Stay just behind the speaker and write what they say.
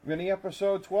Mini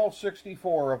episode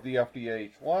 1264 of the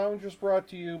FDH Lounge is brought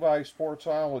to you by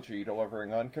Sportsology,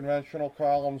 delivering unconventional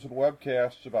columns and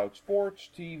webcasts about sports,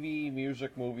 TV,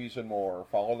 music, movies, and more.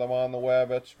 Follow them on the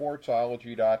web at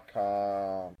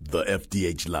sportsology.com. The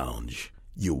FDH Lounge.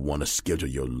 You'll want to schedule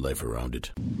your life around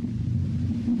it.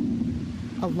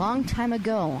 A long time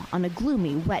ago, on a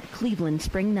gloomy, wet Cleveland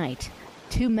spring night,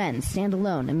 two men stand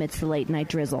alone amidst the late-night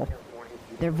drizzle.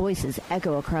 Their voices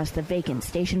echo across the vacant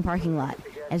station parking lot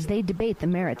as they debate the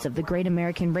merits of the great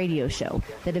American radio show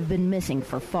that have been missing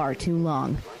for far too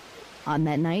long. On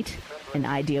that night, an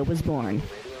idea was born.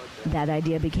 That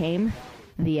idea became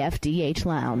the FDH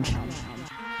Lounge.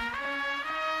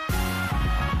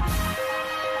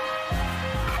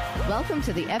 Welcome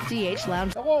to the FDH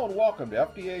Lounge. Hello and welcome to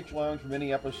FDH Lounge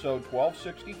Mini Episode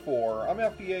 1264. I'm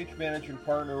FDH Managing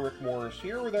Partner Rick Morris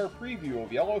here with our preview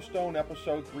of Yellowstone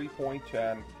Episode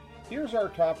 3.10. Here's our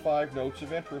top 5 notes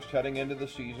of interest heading into the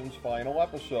season's final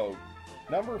episode.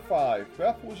 Number 5,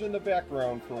 Beth was in the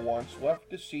background for once, left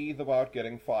to seethe about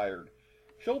getting fired.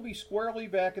 She'll be squarely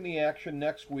back in the action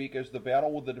next week as the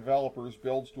battle with the developers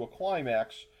builds to a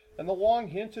climax, and the long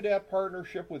hinted-at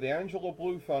partnership with Angela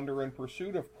Blue Thunder in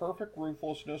pursuit of perfect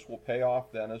ruthlessness will pay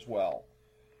off then as well.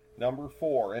 Number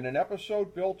 4, in an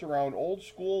episode built around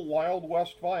old-school Wild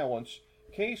West violence,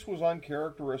 Case was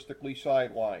uncharacteristically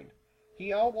sidelined.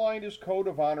 He outlined his code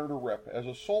of honor to Rip. As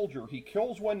a soldier, he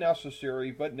kills when necessary,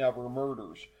 but never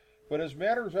murders. But as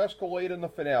matters escalate in the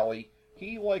finale,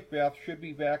 he, like Beth, should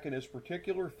be back in his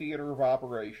particular theater of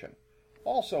operation.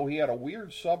 Also, he had a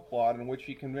weird subplot in which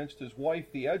he convinced his wife,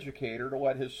 the educator, to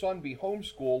let his son be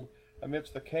homeschooled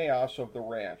amidst the chaos of the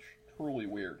ranch. Truly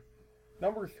weird.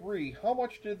 Number 3, how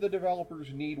much did the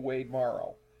developers need Wade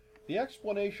Morrow? The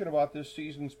explanation about this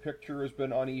season's picture has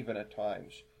been uneven at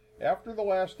times. After the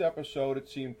last episode, it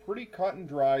seemed pretty cut and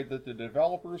dried that the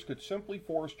developers could simply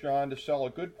force John to sell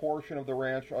a good portion of the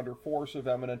ranch under force of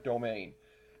eminent domain.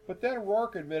 But then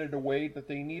Rourke admitted to Wade that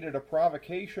they needed a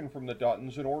provocation from the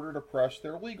Duttons in order to press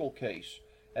their legal case,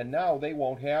 and now they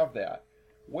won't have that.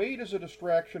 Wade as a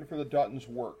distraction for the Duttons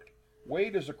worked.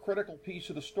 Wade as a critical piece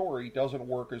of the story doesn't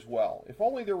work as well. If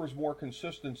only there was more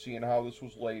consistency in how this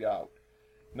was laid out.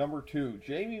 Number 2,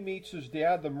 Jamie meets his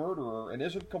dad, the murderer, and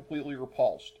isn't completely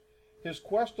repulsed. His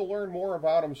quest to learn more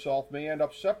about himself may end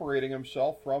up separating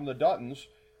himself from the Duttons,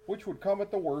 which would come at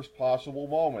the worst possible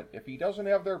moment. If he doesn't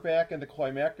have their back in the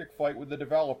climactic fight with the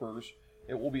developers,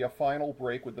 it will be a final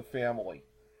break with the family.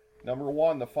 Number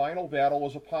 1, the final battle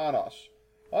is upon us.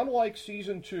 Unlike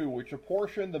Season 2, which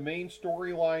apportioned the main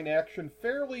storyline action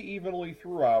fairly evenly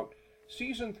throughout,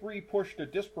 Season 3 pushed a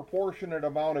disproportionate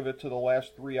amount of it to the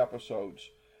last 3 episodes.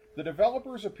 The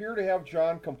developers appear to have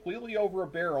John completely over a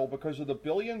barrel because of the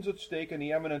billions at stake in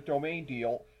the eminent domain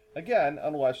deal, again,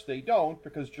 unless they don't,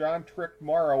 because John tricked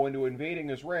Morrow into invading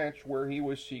his ranch where he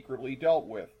was secretly dealt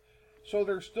with. So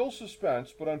there's still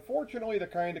suspense, but unfortunately the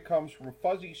kind that comes from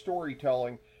fuzzy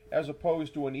storytelling as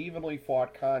opposed to an evenly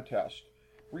fought contest.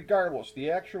 Regardless, the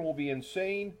action will be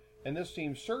insane, and this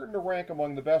seems certain to rank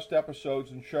among the best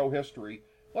episodes in show history.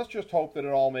 Let's just hope that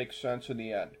it all makes sense in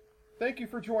the end. Thank you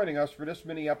for joining us for this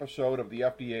mini episode of the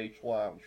FDH Lounge.